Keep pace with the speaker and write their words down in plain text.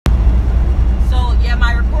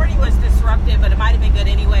good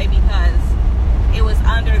anyway because it was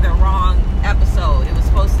under the wrong episode. It was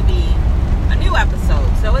supposed to be a new episode,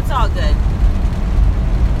 so it's all good.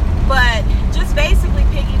 But just basically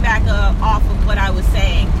piggyback off of what I was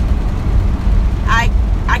saying,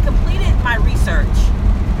 I completed my research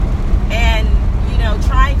and,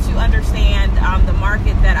 trying to understand the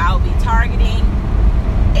market that I'll be targeting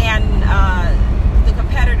and the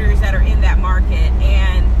competitors that are in that market.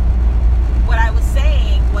 And what I was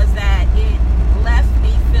saying was that it left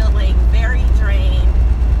me feeling very drained,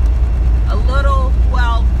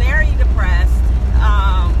 very depressed,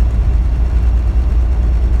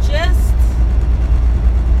 just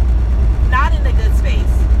not in a good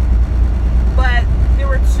space. But there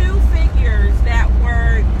were two figures that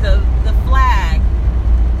were the flag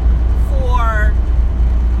for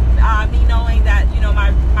me knowing that,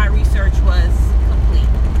 my research was complete.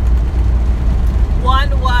 One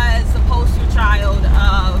was the poster child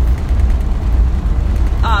of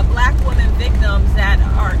black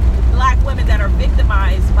women that are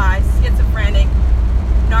victimized by schizophrenic,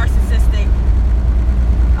 narcissistic,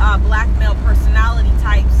 black male personality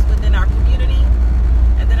types within our community.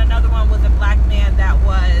 And then another one was a black man that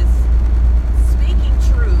was speaking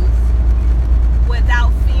truth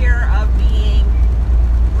without fear of being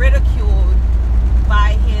ridiculed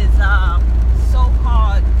by his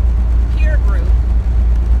so-called peer group.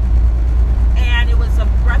 And it was a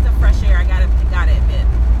breath of fresh air, I gotta admit.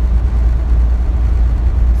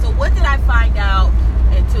 So what did I find out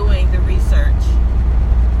in doing the research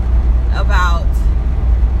about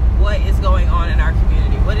what is going on in our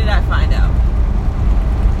community? What did I find out?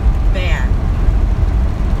 Man,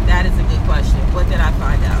 that is a good question. What did I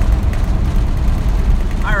find out?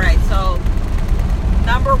 Alright, so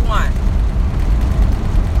number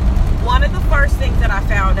one of the first things that I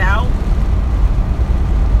found out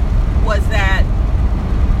was that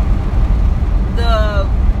the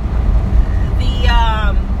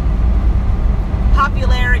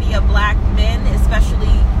popularity of black men,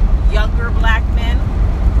 especially younger black men,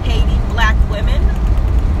 hating black women,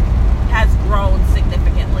 has grown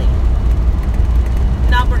significantly.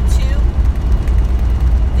 Number two,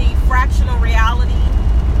 the fractional reality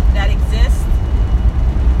that exists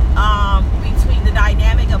between the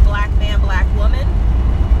dynamic of black man, black woman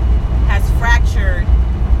has fractured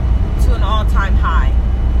to an all-time high.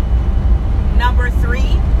 Number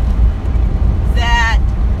three, that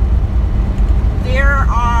there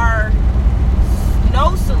are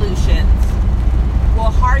no solutions,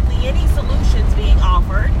 well, hardly any solutions being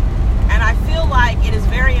offered. And I feel like it is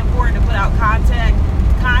very important to put out content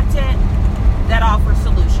that offers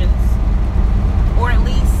solutions, or at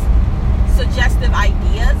least suggestive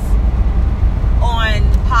ideas on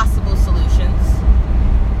possible solutions.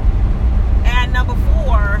 And number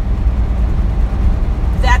four,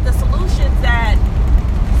 that the solutions that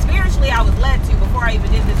spiritually I was led to before I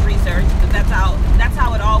even did this research, because that's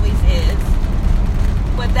how it always is,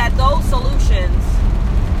 but that those solutions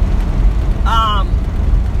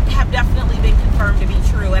have definitely been confirmed to be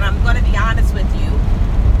true. And I'm going to be honest with you,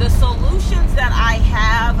 the solutions that I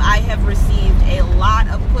have received a lot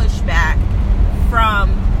of pushback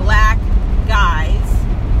from black guys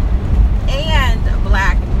and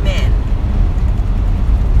black men,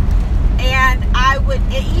 and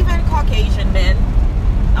even Caucasian men.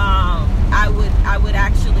 I would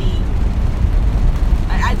actually,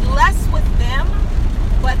 I'd less with them,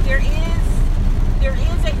 but there is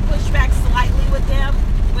a pushback slightly with them,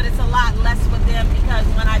 but it's a lot less with them, because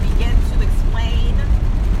when I begin to explain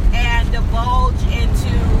and divulge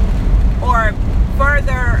into, or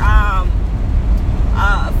further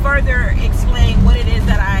explain what it is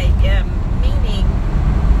that I am meaning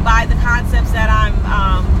by the concepts that I'm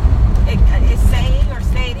saying or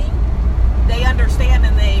stating, they understand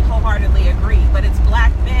and they wholeheartedly agree. But it's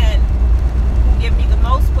black men who give me the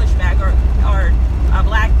most pushback, or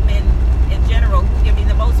black men in general who give me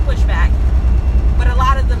the most pushback. But a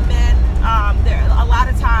lot of the men, a lot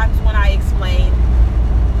of times when I explain,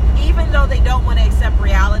 even though they don't want to accept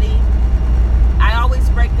reality, I always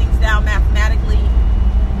break things down mathematically,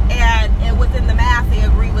 and within the math they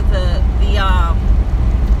agree with the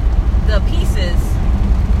pieces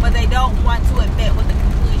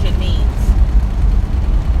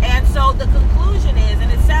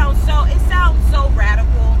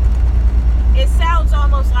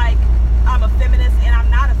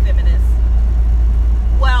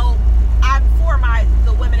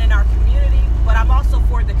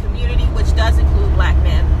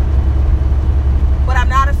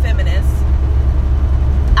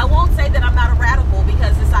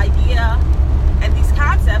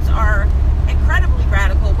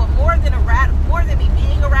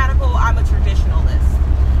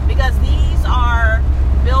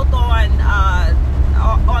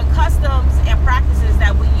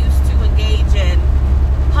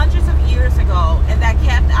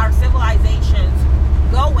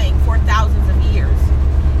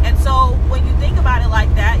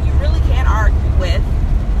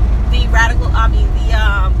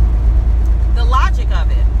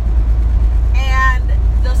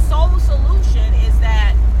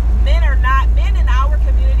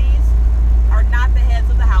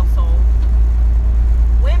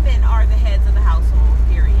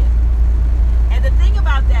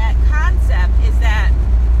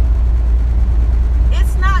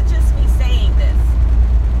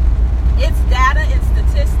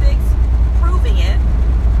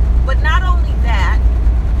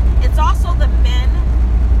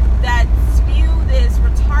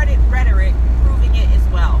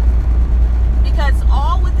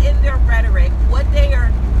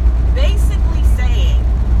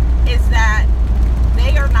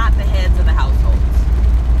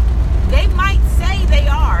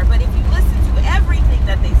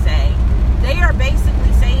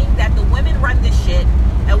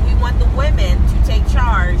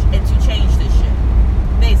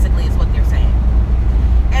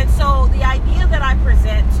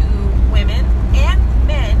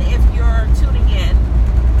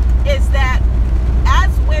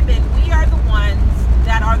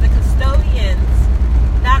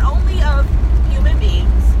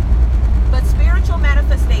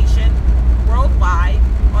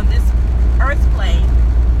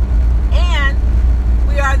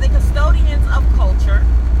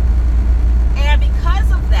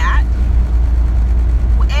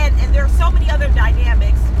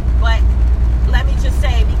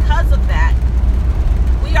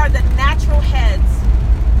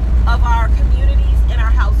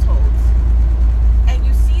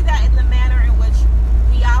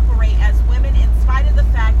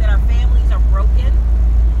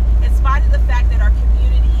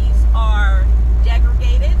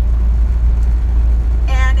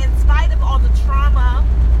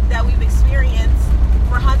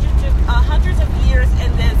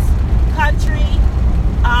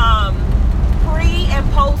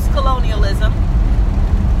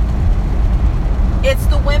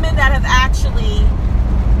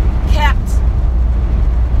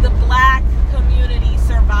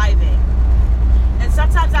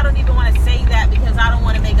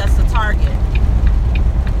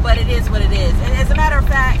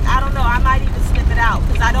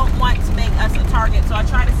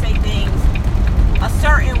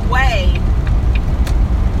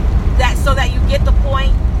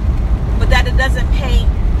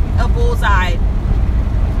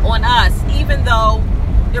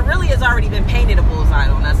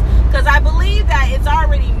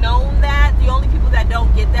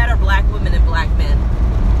black men.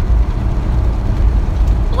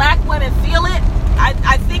 Black women feel it.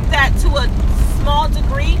 I think that to a small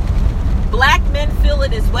degree, black men feel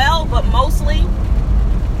it as well, but mostly,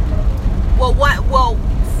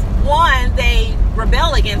 one, they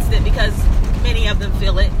rebel against it because many of them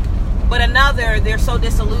feel it, but another, they're so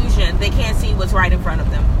disillusioned they can't see what's right in front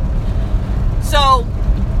of them. So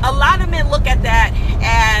a lot of men look at that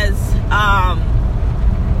as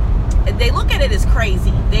they look at it as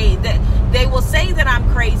crazy. They will say that I'm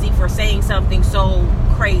crazy for saying something so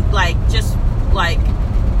crazy, but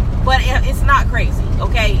it's not crazy,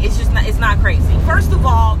 okay? It's not crazy. First of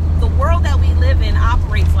all, the world that we live in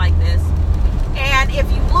operates like this. And if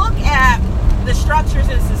you look at the structures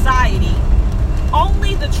in society,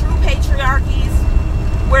 only the true patriarchies,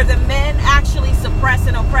 where the men actually suppress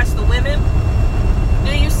and oppress the women,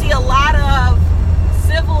 do you see a lot of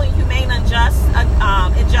civil and humane injustice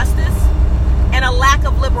and a lack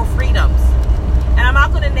of liberal freedoms. And I'm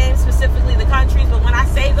not going to name specifically the countries, but when I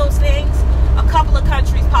say those things, a couple of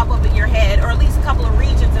countries pop up in your head, or at least a couple of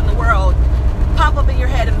regions in the world pop up in your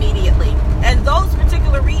head immediately. And those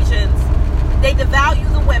particular regions, they devalue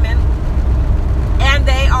the women, and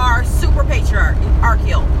they are super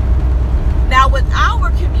patriarchal. Now, with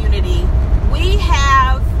our community, we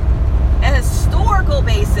have a historical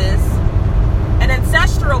basis, an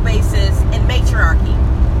ancestral basis in matriarchy.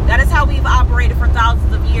 That is how we've operated for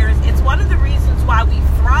thousands of years. It's one of the reasons why we've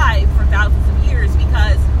thrived for thousands of years,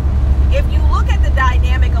 because if you look at the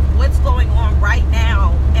dynamic of what's going on right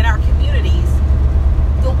now in our communities,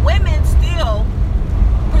 the women still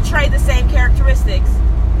portray the same characteristics.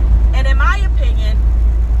 And in my opinion,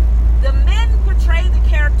 the men portray the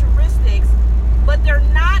characteristics, but they're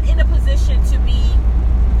not in a position to be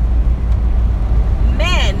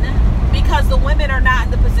men because the women are not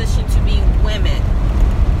in the position to be women.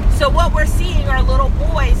 So what we're seeing are little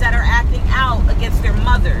boys that are acting out against their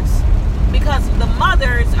mothers because the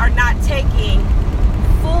mothers are not taking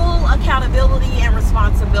full accountability and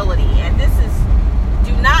responsibility. And this is,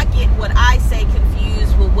 do not get what I say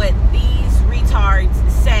confused with what these retards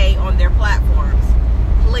say on their platforms.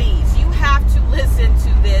 Please, you have to listen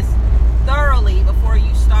to this thoroughly before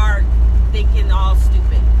you start thinking all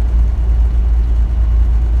stupid.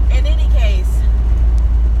 In any case,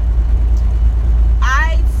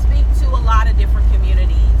 I speak to a lot of different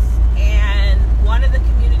communities, and one of the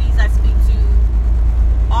communities I speak to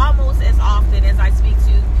almost as often as I speak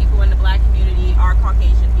to people in the black community are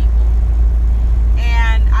Caucasian people.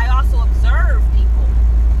 And I also observe people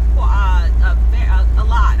a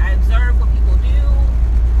lot. I observe what people do.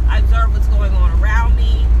 I observe what's going on around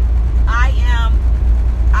me. I am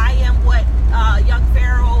what young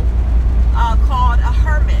Pharaoh called a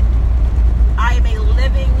hermit.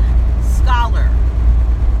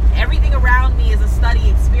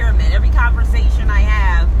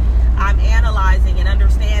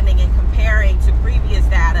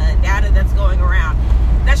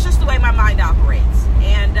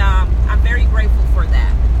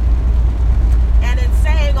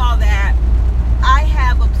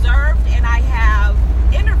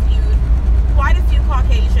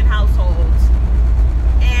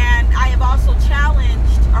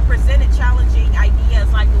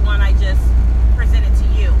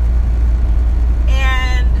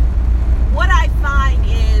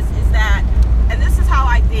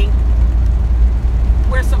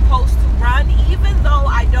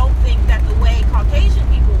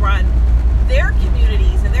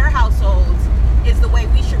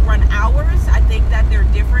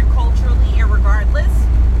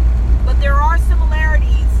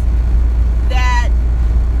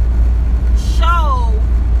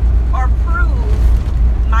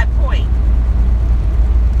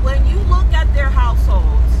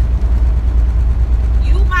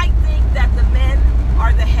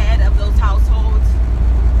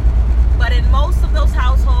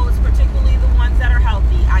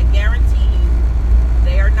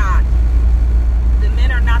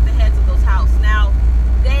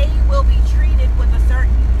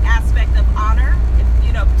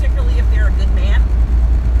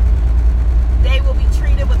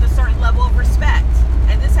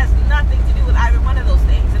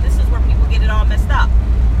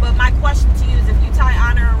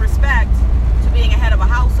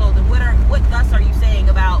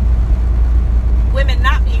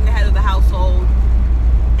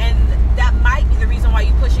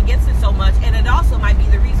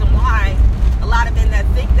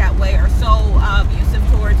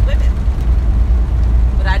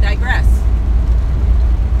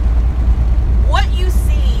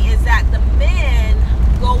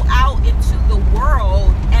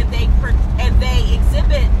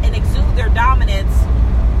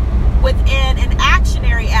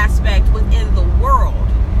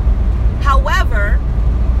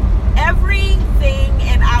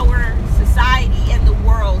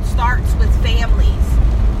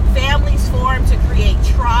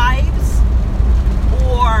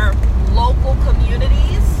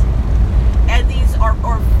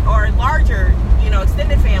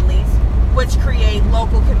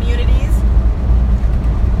 local communities,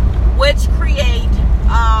 which create,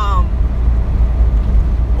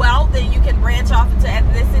 well, then you can branch off into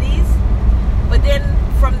ethnicities, but then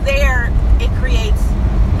from there it creates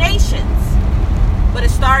nations. But it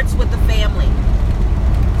starts with the family.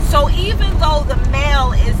 So even though the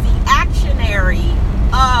male is the actionary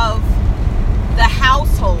of the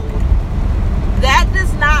household, that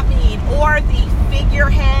does not mean, or the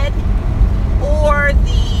figurehead, or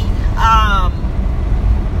the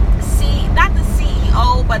not the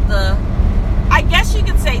CEO, but I guess you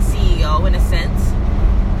could say CEO in a sense.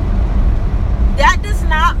 That does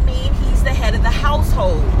not mean he's the head of the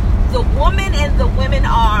household. The woman and the women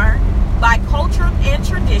are, by culture and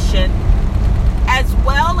tradition, as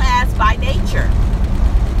well as by nature.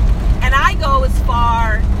 And I go as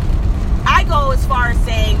far as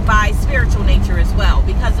saying by spiritual nature as well,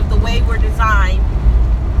 because of the way we're designed.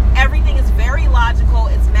 Everything is very logical,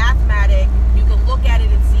 it's mathematic. You can look at it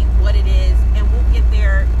and see what it is, and we'll get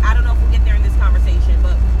there. I don't know if we'll get there in this conversation,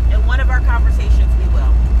 but in one of our conversations we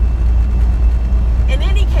will. In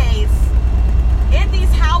any case, in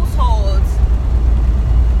these households,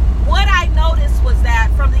 what I noticed was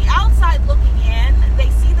that from the outside looking in, they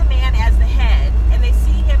see the man as the head, and they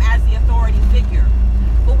see him as the authority figure.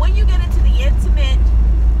 But when you get into the intimate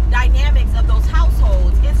dynamics of those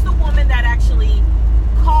households, it's the woman that actually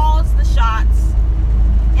calls the shots,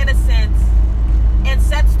 in a sense, and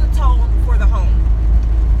sets the tone for the home.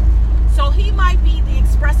 So he might be the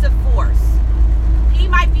expressive force. He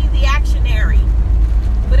might be the actionary.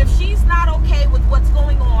 But if she's not okay with what's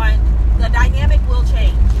going on, the dynamic will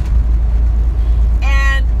change.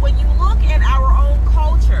 And when you look at our own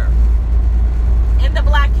culture in the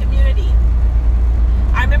black community,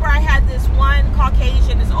 I remember I had this one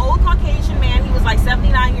Caucasian, this old Caucasian man. He was like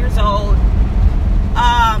 79 years old.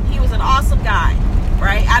 He was an awesome guy,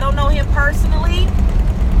 right? I don't know him personally,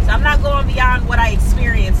 so I'm not going beyond what I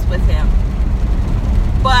experienced with him.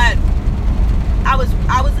 But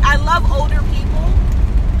I love older people,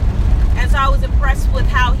 and so I was impressed with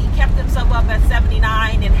how he kept himself up at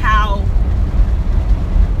 79 and how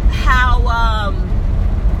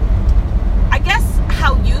I guess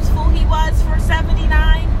how youthful he was for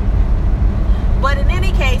 79. But in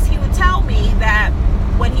any case, he would tell me that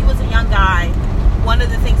when he was a young guy, one of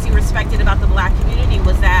the things he respected about the black community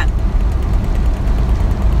was that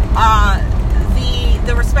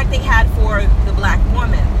the respect they had for the black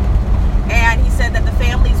woman. And he said that the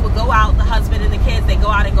families would go out, the husband and the kids, they go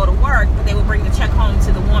out and go to work, but they would bring the check home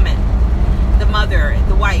to the woman, the mother,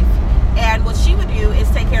 the wife. And what she would do is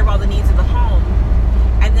take care of all the needs of the home,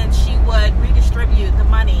 and then she would redistribute the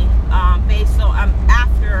money based on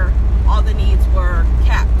after all the needs were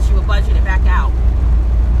kept. She would budget it back out.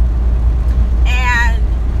 And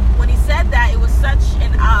when he said that, it was such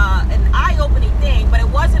an eye-opening thing, but it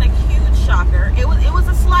wasn't a huge shocker. It was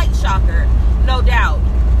a slight shocker, no doubt,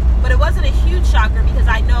 but it wasn't a huge shocker because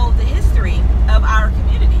I know the history of our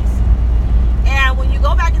communities. And when you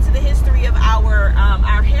go back into the history of our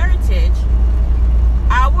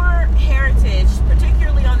heritage,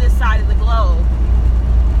 particularly on this side of the globe,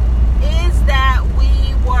 is that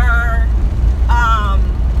we were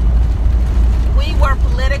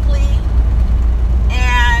politically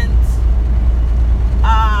and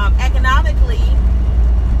economically,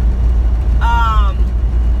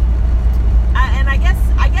 and I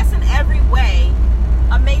guess in every way,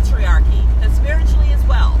 a matriarchy, and spiritually as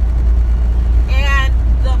well. And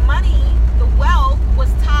the money, the wealth, was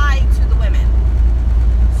tied to the women.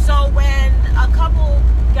 So when a couple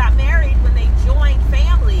got married, when they joined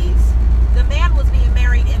families, the man was being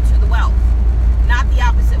married into the wealth, not the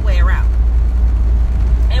opposite way around.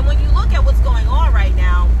 And when you look at what's going on right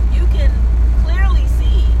now, you can clearly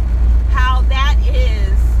see how that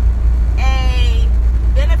is a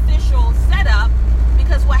beneficial setup,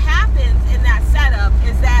 because what happens in that setup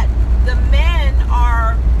is that the men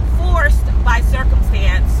are forced by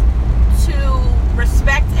circumstance to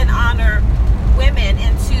respect and honor women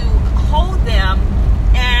and to hold them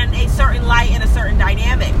in a certain light and a certain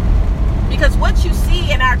dynamic. Because what you see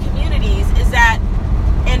in our communities is that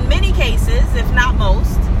in many cases, if not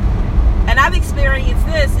most, and I've experienced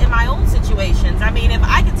this in my own situations. I mean, if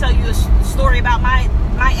I could tell you a story about my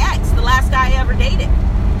ex, the last guy I ever dated,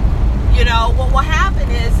 you know, what will happen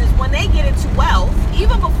is when they get into wealth,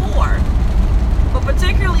 even before, but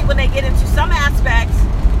particularly when they get into some aspects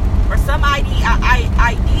or some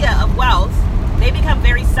idea of wealth, they become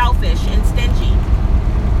very selfish and stingy.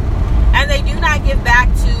 And they do not give back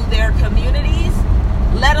to their communities,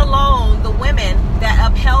 let alone the women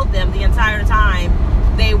that upheld them the entire time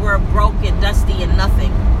they were broke and dusty and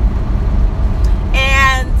nothing.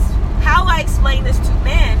 And how I explain this to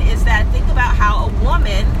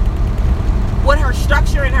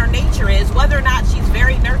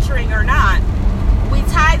nurturing or not, we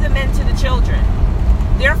tie them into the children.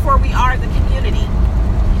 Therefore, we are the community.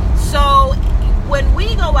 So when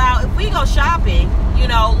we go out, if we go shopping,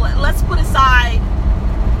 let's put aside,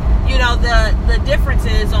 the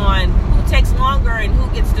differences on who takes longer and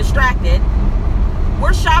who gets distracted.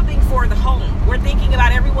 We're shopping for the home. We're thinking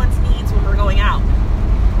about everyone's needs when we're going out.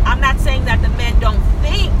 I'm not saying that the men don't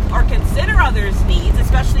think or consider others' needs,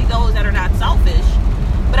 especially those that are not selfish,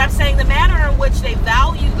 but I'm saying the manner in which they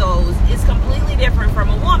value those is completely different from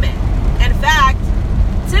a woman. In fact,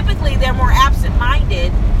 typically they're more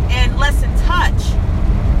absent-minded and less in touch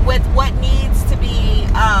with what needs to be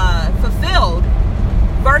fulfilled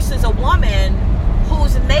versus a woman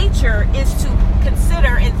whose nature is to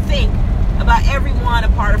consider and think about everyone a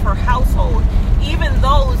part of her household, even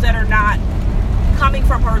those that are not coming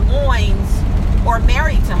from her loins or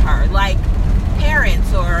married to her, like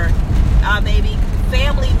parents or maybe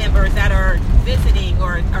family members that are visiting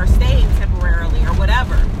or staying temporarily or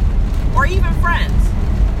whatever, or even friends.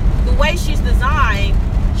 The way she's designed,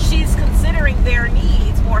 she's considering their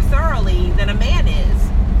needs more thoroughly than a man is.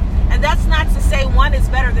 And that's not to say one is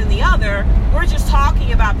better than the other. We're just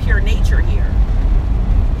talking about pure nature here.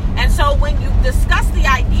 And so when you discuss the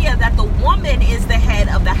idea that the woman is the head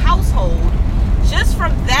of the household, just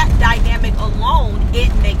from that dynamic alone,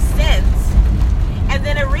 it makes sense. And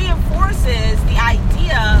then it reinforces the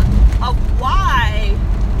idea of why,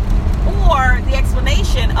 or the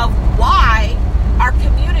explanation of why our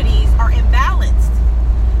communities are imbalanced.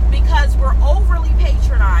 Because we're overly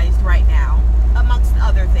patronized right now, amongst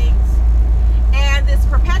other things. And this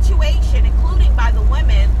perpetuation, including by the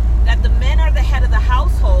women, that the men are the head of the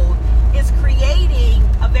household, is creating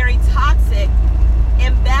a very toxic,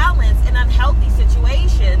 imbalanced, and unhealthy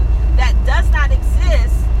situation that does not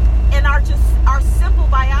exist in our simple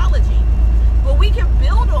biology. But we can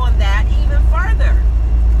build on that even further.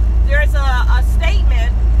 There's a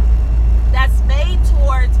statement that's made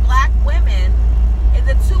towards black women, and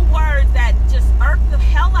the two words that just irk the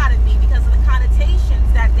hell out of me because of the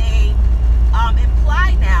connotations that they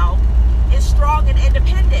imply now is strong and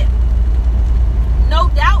independent. No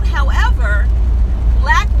doubt, however,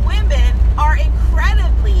 black women are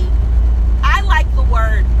incredibly, I like the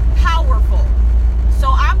word powerful. So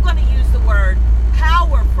I'm going to use the word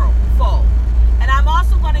powerful. And I'm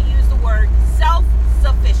also going to use the word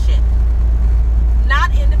self-sufficient.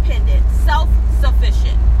 Not independent,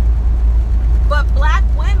 self-sufficient. But black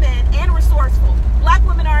women, and resourceful. Black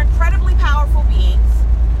women are incredibly powerful beings,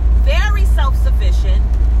 very self-sufficient,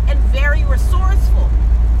 and very resourceful.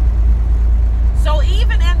 So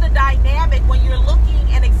even in the dynamic, when you're looking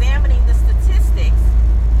and examining the statistics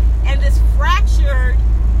and this fractured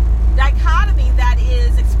dichotomy that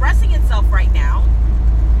is expressing itself right now,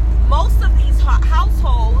 most of these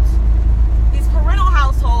households, these parental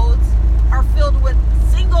households, are filled with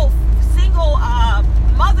single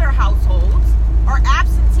mother households or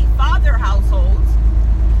absentee father households,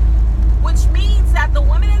 which means that the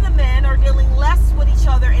women and the men are dealing less with each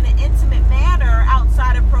other in an intimate manner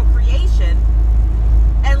outside of procreation,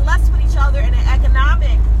 and less with each other in an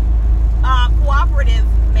economic, cooperative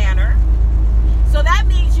manner. So that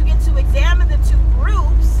means you get to examine the two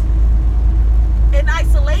groups in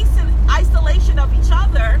isolation of each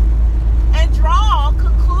other and draw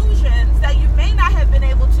conclusions that you may not have been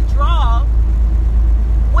able to draw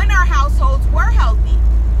when our households were healthy.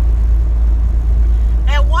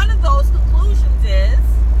 And one of those conclusions is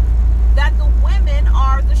that the women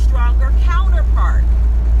are the stronger counterpart.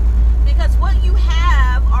 Because what you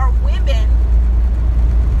have are women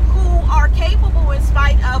who are capable, in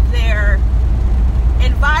spite of their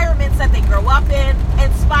environments that they grow up in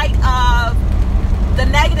spite of the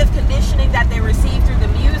negative conditioning that they receive through the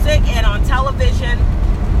music and on television,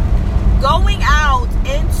 going out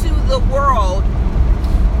into the world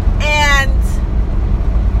and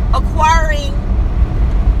acquiring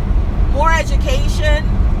more education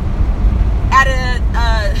at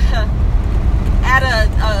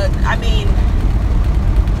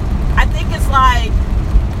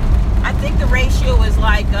I think the ratio is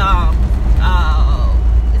like,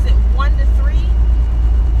 is it 1 to 3?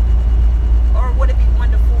 Or would it be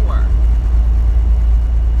 1 to 4?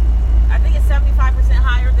 I think it's 75%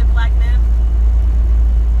 higher than black men.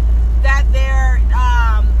 That they're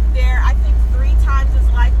I think 3 times as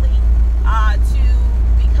likely to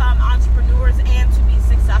become entrepreneurs and to be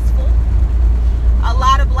successful. A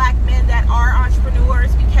lot of black men that are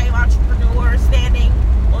entrepreneurs became entrepreneurs standing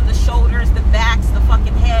on the shoulders, the backs, the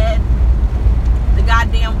fucking head, the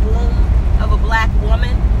goddamn womb of a black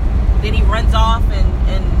woman. Then he runs off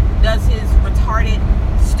and does his retarded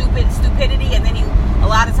stupidity, and then a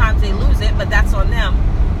lot lot of times they lose it, but that's on them,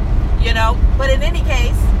 you know. But in any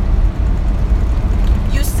case,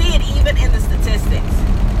 you see it even in the statistics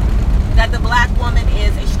that the black woman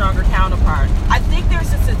is a stronger counterpart. I think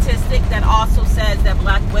there's a statistic that also says that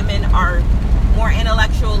black women are more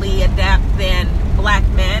intellectually adept than black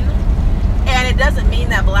men. And it doesn't mean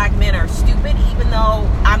that black men are stupid, even though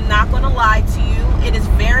I'm not going to lie to you. It is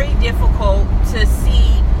very difficult to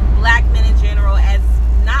see black men in general as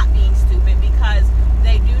not being stupid, because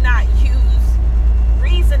they do not use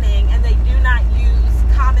reasoning and they do not use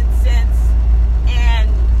common sense and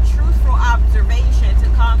truthful observation to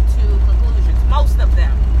come to conclusions, most of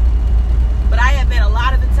them. But I have met a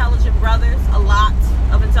lot of intelligent brothers,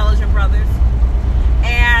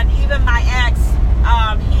 and even my ex,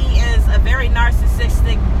 he is a very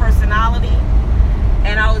narcissistic personality,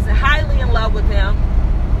 and I was highly in love with him.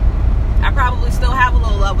 I probably still have a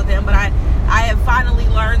little love with him, but I have finally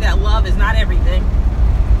learned that love is not everything.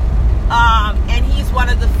 And he's one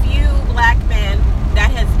of the few black men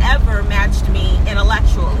that has ever matched me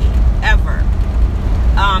intellectually, ever.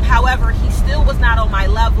 However, he still was not on my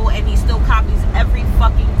level, and he still copies every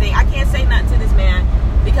fucking thing. I can't say nothing to this man,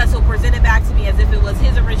 because he'll present it back to me as if it was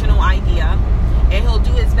his original idea, and he'll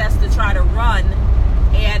do his best to try to run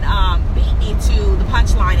and beat me to the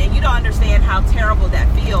punchline. And you don't understand how terrible that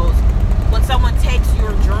feels when someone takes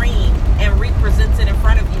your dream and represents it in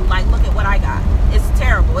front of you, like, look at what I got. It's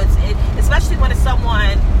terrible. Especially when it's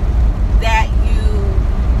someone that you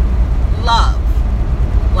love.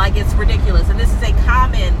 Like, it's ridiculous. And this is a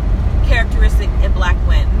common characteristic in black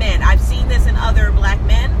men. I've seen this in other black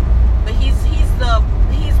men, but he's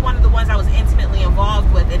one of the ones I was intimately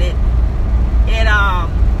involved with, and it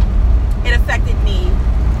affected me,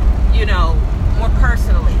 you know, more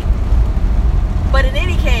personally. But in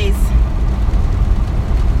any case,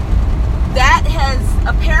 that has,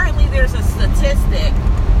 apparently there's a statistic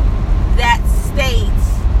that states,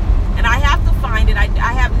 and I have to find it,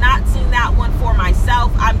 I have not seen that one for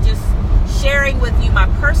myself, I'm just sharing with you my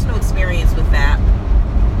personal experience with that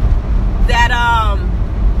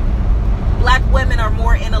black women are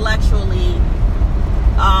more intellectually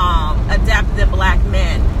adept than black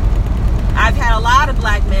men. I've had a lot of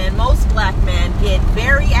black men, most black men, get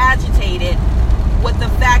very agitated with the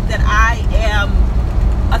fact that I am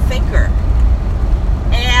a thinker.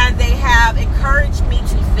 And they have encouraged me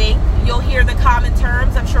to think. You'll hear the common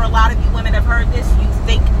terms. I'm sure a lot of you women have heard this. You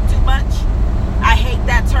think too much. I hate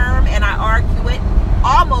that term, and I argue it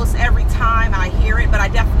almost every time I hear it, but I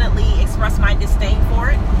definitely express my disdain for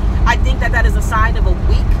it. I think that is a sign of a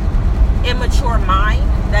weak, immature mind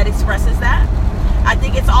that expresses that. I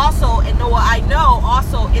think it's also, and I know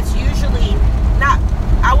also it's usually not,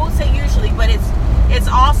 I won't say usually, but it's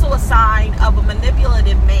also a sign of a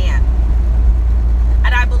manipulative man.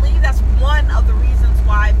 And I believe that's one of the reasons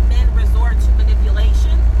why men resort to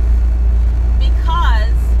manipulation,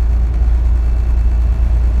 because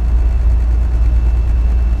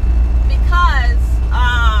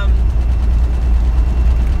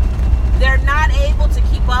they're not able to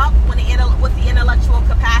keep up with the intellectual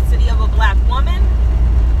capacity of a black woman.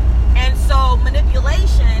 And so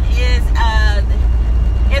manipulation is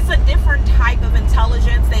it's a different type of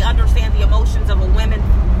intelligence. They understand the emotions of a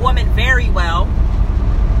woman very well.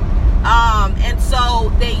 And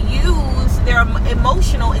so they use their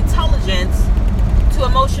emotional intelligence to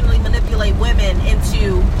emotionally manipulate women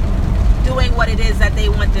into doing what it is that they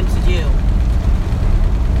want them to do.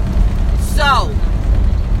 So,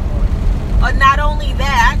 not only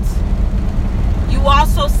that, you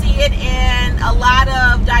also see it in a lot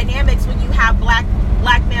of dynamics when you have black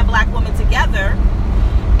man, black woman together.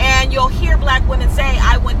 And you'll hear black women say,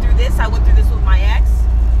 I went through this with my ex,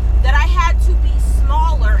 that I had to be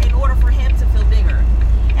smaller in order for him to feel bigger.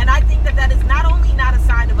 And I think that is not only not a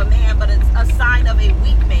sign of a man, but it's a sign of a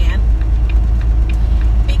weak man.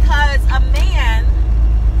 Because a man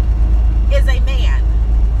is a man.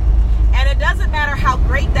 And it doesn't matter how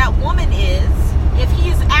great that woman is, if he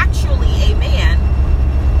is actually a man,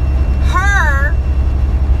 her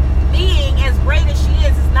being as great as she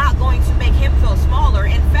is not going to make him feel smaller.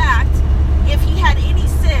 In fact, if he had any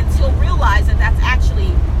sense, he'll realize that that's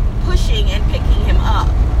actually pushing and picking him up.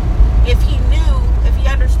 If he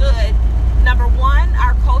understood, number one,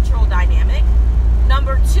 our cultural dynamic,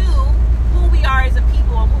 number two, who we are as a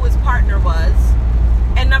people and who his partner was,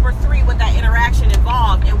 and number three, what that interaction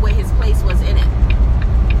involved and where his place was in it.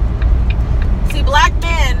 See, black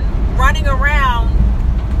men running around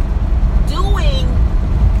doing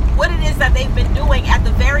what it is that they've been doing, at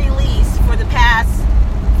the very least for the past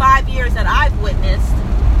 5 years that I've witnessed,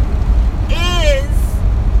 is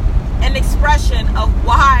an expression of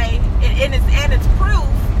why it it's proof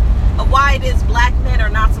of why it is black men are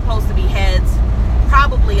not supposed to be heads,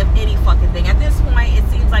 probably, of any fucking thing. At this point, it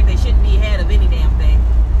seems like they shouldn't be head of any damn thing.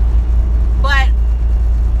 But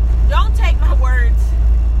don't take my words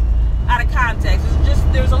out of context.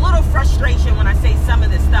 There's a little frustration when I say some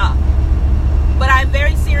of this stuff. But I'm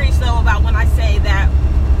very serious, though, about when I say that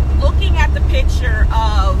looking at the picture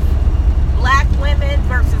of black women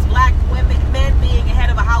versus black men being head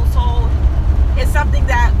of a household is something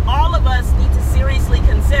that all of us need to seriously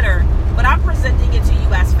consider. But I'm presenting it to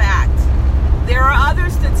you as fact. There are other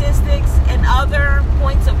statistics and other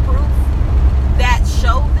points of proof that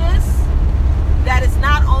show this, that it's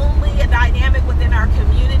not only a dynamic within our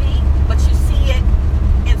community, but you see it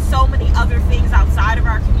in so many other things outside of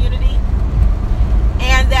our community.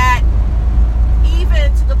 And that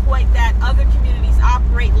even to the point that other communities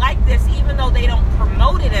operate like this, even though they don't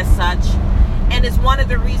promote it as such, and is one of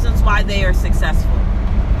the reasons why they are successful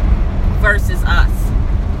versus us.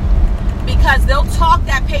 Because they'll talk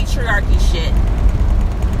that patriarchy shit,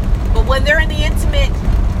 but when they're in the intimate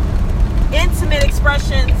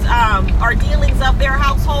expressions or dealings of their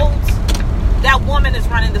households, that woman is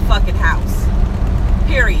running the fucking house.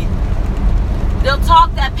 Period. They'll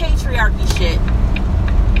talk that patriarchy shit,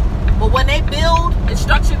 but when they build and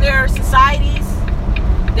structure their societies,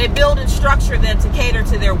 they build and structure them to cater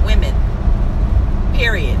to their women.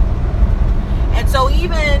 Period. And so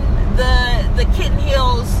even the Kitten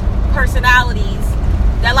Hills personalities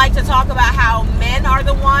that like to talk about how men are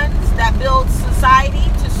the ones that build society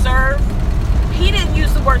to serve. He didn't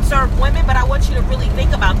use the word serve women, but I want you to really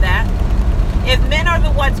think about that. If men are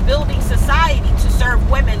the ones building society to serve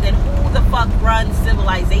women, then who the fuck runs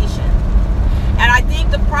civilization? And I think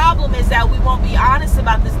the problem is that we won't be honest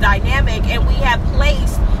about this dynamic, and we have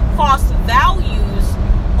placed false values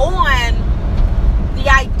on the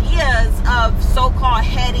ideas of so-called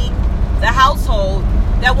heading the household,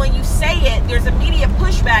 that when you say it, there's immediate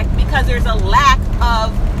pushback because there's a lack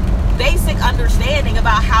of basic understanding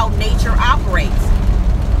about how nature operates.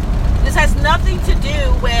 This has nothing to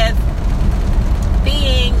do with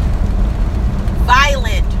being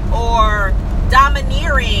violent or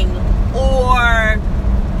domineering or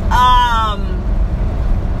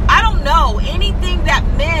I don't know, anything that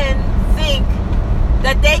men think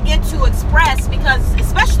that they get to express, because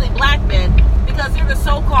especially black men, because they're the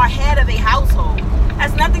so-called head of a household,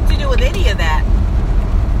 has nothing to do with any of that.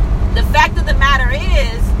 The fact of the matter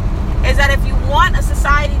is that if you want a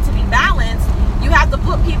society to be balanced, you have to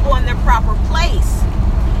put people in their proper place.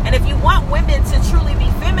 And if you want women to truly be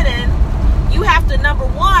feminine, you have to, number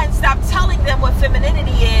one, stop telling them what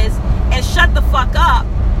femininity is and shut the fuck up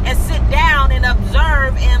and sit down and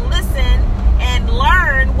observe and listen and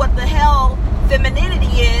learn what the hell femininity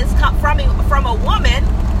is from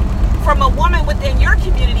a woman within your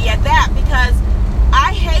community at that. Because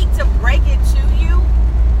I hate to break it to you,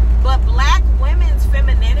 but black women's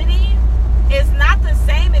femininity is not the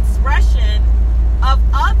same expression of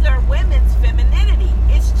other women's femininity.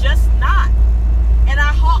 It's just not. And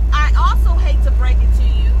I also hate to break it to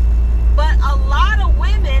you, but a lot of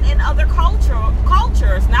women in other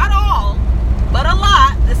cultures, not all, but a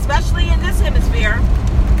lot, especially in this hemisphere,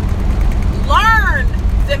 learn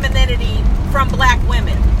femininity from black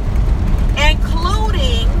women,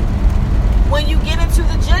 including when you get into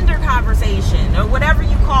the gender conversation, or whatever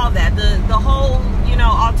you call that, the whole,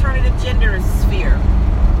 alternative gender sphere.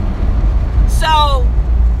 So,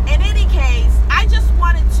 in any case, I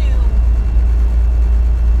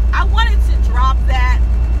wanted to drop that,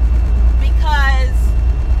 because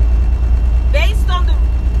based on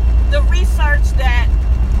the research that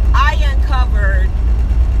I uncovered,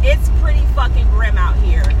 it's pretty fucking grim out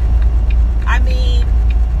here. I mean,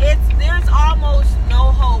 there's almost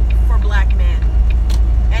no hope for black men.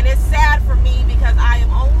 And it's sad for me, because I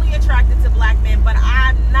am only attracted to black men, but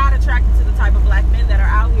I'm not attracted to the type of black men that are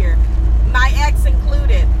out here. My ex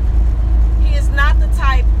included. He is not the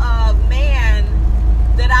type of man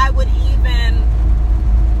that I would even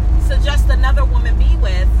suggest another woman be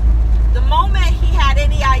with. The moment he had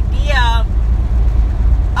any idea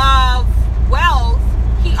of wealth,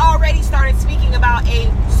 he already started speaking about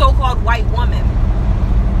a so-called white woman.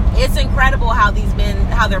 It's incredible how these men,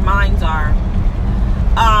 how their minds are.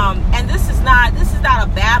 And this is not a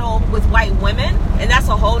battle with white women, and that's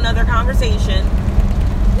a whole nother conversation.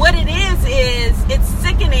 What it is it's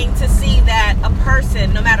sickening to see that a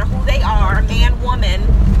person, no matter who they are, man, woman,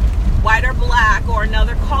 white or black, or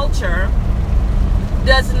another culture,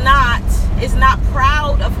 is not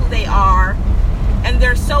proud of who they are, and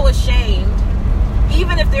they're so ashamed.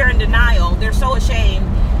 Even if they're in denial, they're so ashamed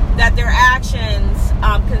that their actions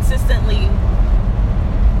consistently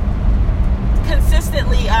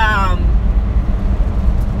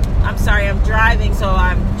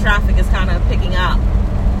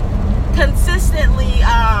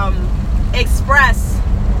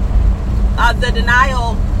the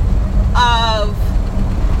denial of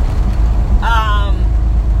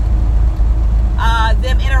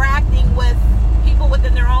them interacting with people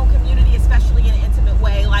within their own community, especially in an intimate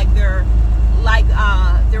way, like their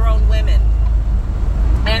own women.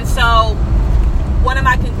 And so one of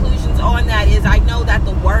my conclusions on that is I know that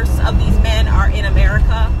the worst of these men are in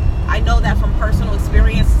America. I know that from personal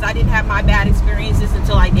experiences. I didn't have my bad experiences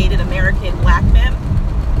until I dated American black men.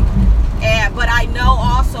 But I know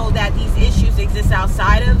also that these issues exist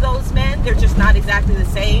outside of those men. They're just not exactly the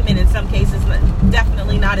same, and in some cases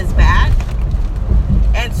definitely not as bad.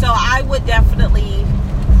 And so I would definitely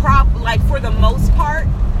for the most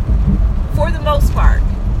part,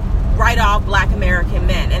 write off black American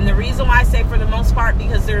men. And the reason why I say for the most part,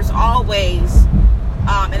 because there's always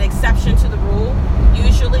an exception to the rule,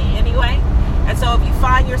 usually anyway. And so if you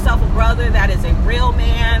find yourself a brother that is a real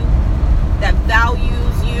man, that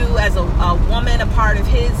values you as a woman, a part of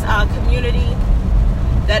his community,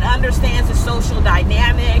 that understands the social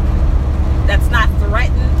dynamic, that's not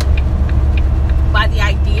threatened by the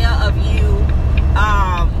idea of you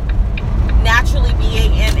naturally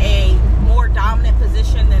being in a more dominant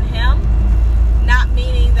position than him, not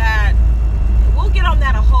meaning that, we'll get on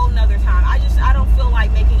that a whole nother time. I don't feel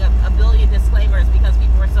like making a billion disclaimers because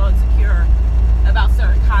people are so insecure about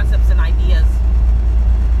certain concepts and ideas.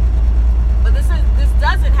 But this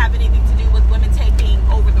doesn't have anything to do with women taking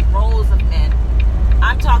over the roles of men.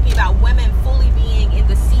 I'm talking about women fully being in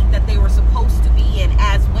the seat that they were supposed to be in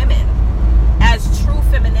as women, as true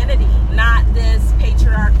femininity, not this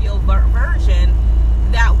patriarchal version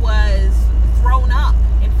that was thrown up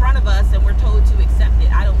in front of us and we're told to accept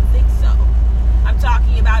it. I don't think so. I'm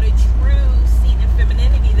talking about a true seat in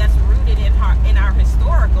femininity that's rooted in our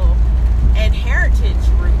historical and heritage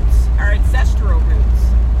roots, our ancestral roots.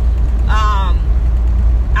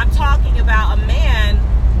 I'm talking about a man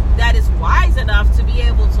that is wise enough to be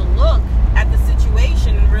able to look at the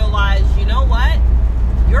situation and realize, you know what?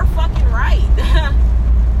 You're fucking right.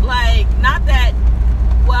 Like, not that,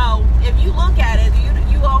 well, if you look at it,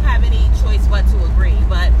 you won't have any choice but to agree.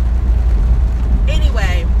 But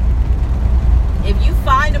anyway, if you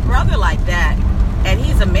find a brother like that and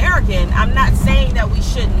he's American, I'm not saying that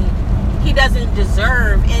he doesn't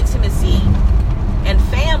deserve intimacy and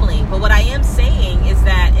family. But what I am saying is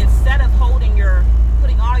that instead of putting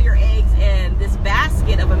all your eggs in this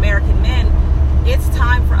basket of American men, it's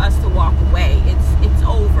time for us to walk away. It's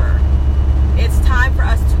over. It's time for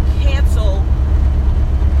us to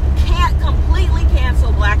can't completely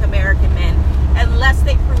cancel black American men unless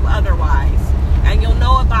they prove otherwise. And you'll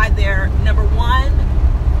know it by their, number one,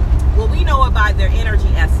 we know it by their energy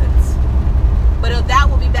essence. But that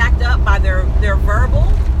will be backed up by their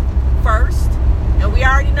verbal first. And we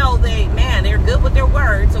already know they're good with their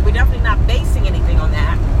words, so we're definitely not basing anything on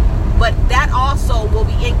that. But that also will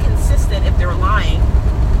be inconsistent if they're lying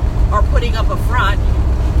or putting up a front.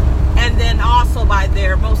 And then also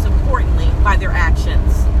most importantly, by their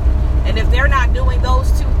actions. And if they're not doing those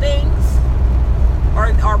two things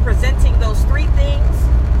or presenting those three things,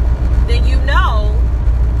 then you know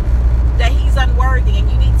that he's unworthy and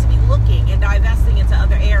you need to be looking and divesting into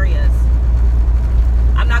other areas.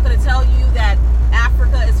 I'm not going to tell you that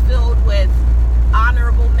Africa is filled with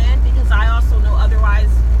honorable men, because I also know otherwise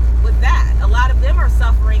with that. A lot of them are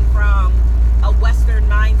suffering from a Western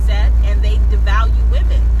mindset and they devalue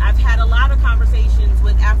women. I've had a lot of conversations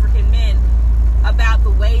with African men about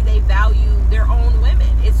the way they value their own women.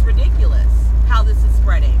 It's ridiculous how this is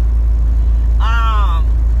spreading.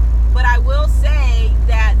 But I will say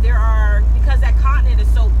that because that continent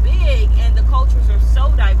is so big and the cultures are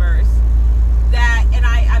so diverse, and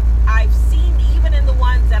I've seen even in the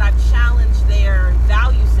ones that I've challenged their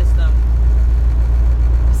value system,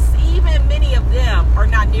 even many of them are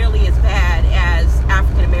not nearly as bad as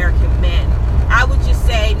African American men. I would just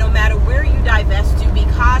say, no matter where you divest to, be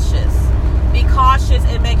cautious. Be cautious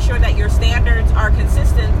and make sure that your standards are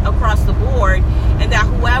consistent across the board, and that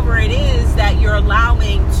whoever it is that you're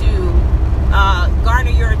allowing to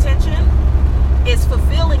garner your attention is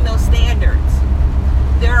fulfilling those standards.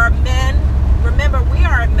 There are men, remember, we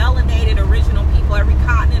are a melanated original people. Every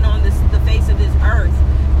continent on the face of this earth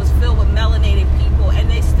was filled with melanated people, and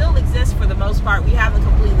they still exist for the most part. We haven't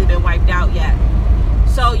completely been wiped out yet.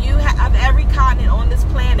 So you have every continent on this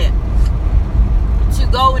planet to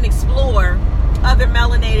go and explore other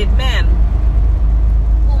melanated men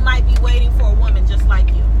who might be waiting for a woman just like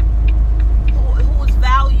you, whose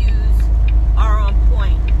values are on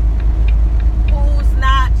point, who's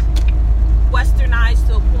not westernized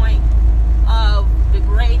to a point of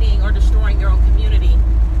degrading or destroying their own community.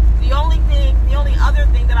 The only other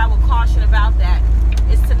thing that I would caution about that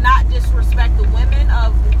is to not disrespect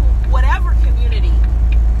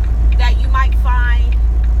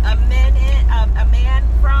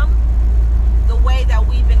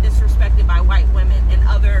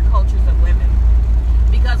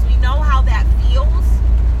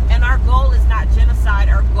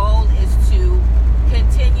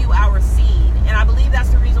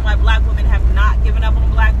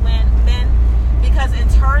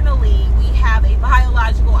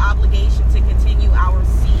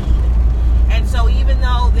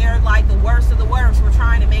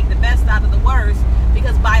worse,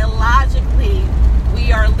 because biologically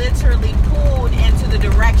we are literally pulled into the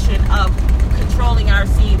direction of controlling our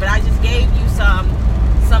seed. But I just gave you some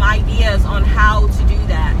ideas on how to do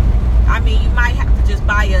that. I mean, you might have to just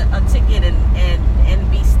buy a ticket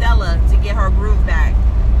and be Stella to get her groove back.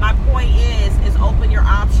 My point is open your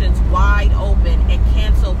options wide open and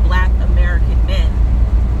cancel Black American men.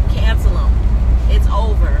 Cancel them. It's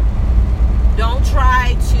over. Don't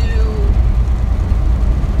try to,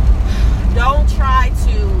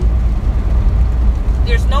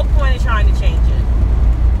 there's no point in trying to change it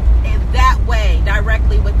in that way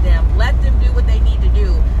directly with them. Let them do what they need to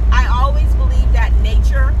do. I always believe that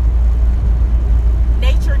nature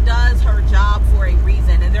does her job for a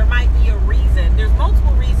reason, and there might be a reason. There's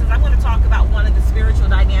multiple reasons. I'm going to talk about one of the spiritual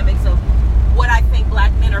dynamics of what I think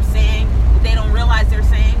Black men are saying that they don't realize they're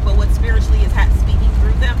saying, but what spiritually is speaking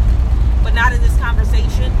through them, but not in this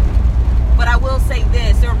conversation. But I will say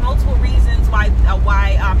this: there are multiple reasons why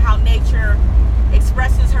how nature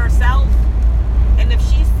expresses herself, and if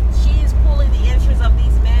she's pulling the interests of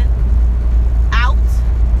these men out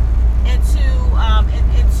into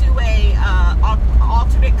a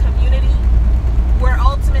alternate community where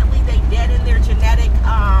ultimately they deaden their genetic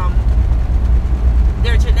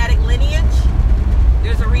lineage.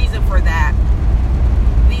 There's a reason for that.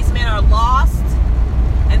 These men are lost,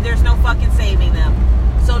 and there's no fucking saving them.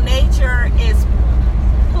 So nature is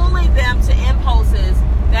pulling them to impulses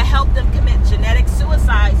that help them commit genetic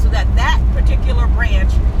suicide so that particular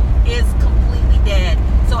branch is completely dead.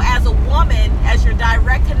 So as a woman, as your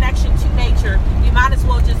direct connection to nature, you might as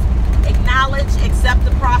well just acknowledge, accept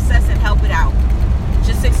the process, and help it out.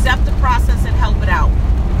 Just accept the process and help it out.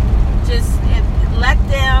 Just let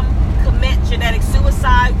them commit genetic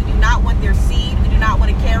suicide. We do not want their seed. We do not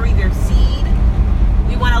want to carry their seed.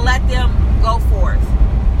 We want to let them go forth.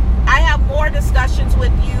 I have more discussions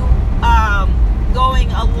with you, going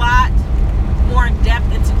a lot more in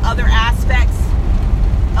depth into other aspects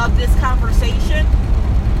of this conversation,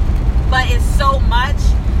 but it's so much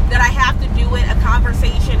that I have to do it a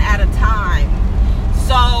conversation at a time.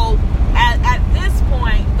 So at this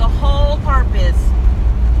point, the whole purpose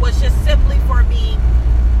was just simply for me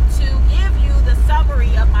to give you the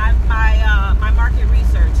summary of my market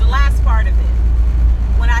research, the last part of it,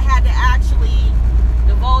 when I had to actually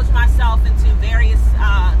divulge myself into various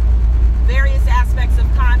aspects of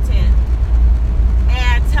content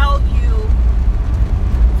and tell you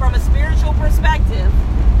from a spiritual perspective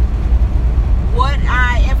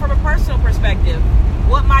and from a personal perspective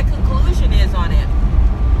what my conclusion is on it.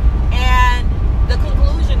 And the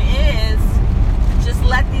conclusion is just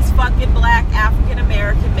let these fucking Black African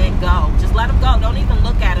American men go. Just let them go. Don't even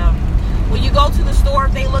look at them. When you go to the store,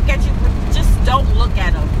 if they look at you, just don't look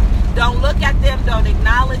at them. Don't look at them. Don't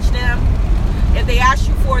acknowledge them. If they ask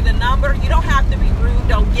you for the number, you don't have to be rude.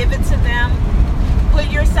 Don't give it to them. Put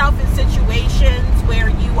yourself in situations where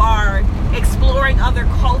you are exploring other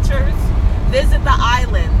cultures. Visit the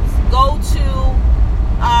islands. Go to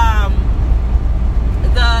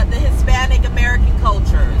the Hispanic American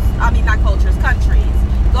countries.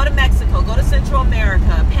 Go to Mexico. Go to Central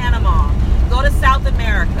America, Panama. Go to South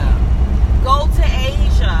America. Go to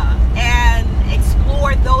Asia and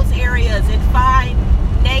explore those areas and find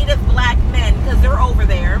Native Black men, because they're over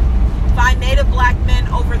there. Find Native Black men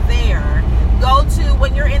over there. Go to,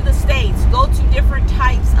 when you're in the States, go to different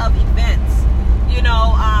types of events,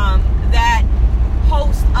 that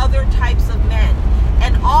host other types of men.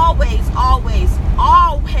 And always, always,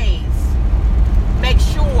 always make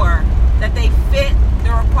sure that they fit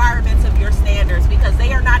the requirements of your standards, because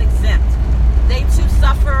they are not exempt. They too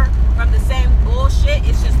suffer from the same bullshit.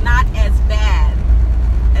 It's just not as bad.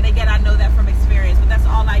 And again, I know that from experience, but that's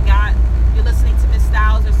all I got. You're listening to Miss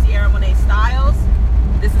Styles or Sierra Monet Styles.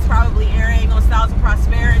 This is probably airing on Styles of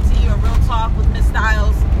Prosperity or Real Talk with Miss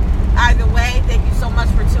Styles. Either way, thank you so much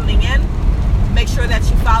for tuning in. Make sure that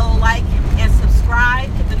you follow, like, and subscribe.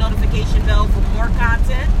 Hit the notification bell for more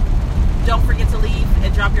content. Don't forget to leave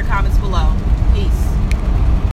and drop your comments below. Peace.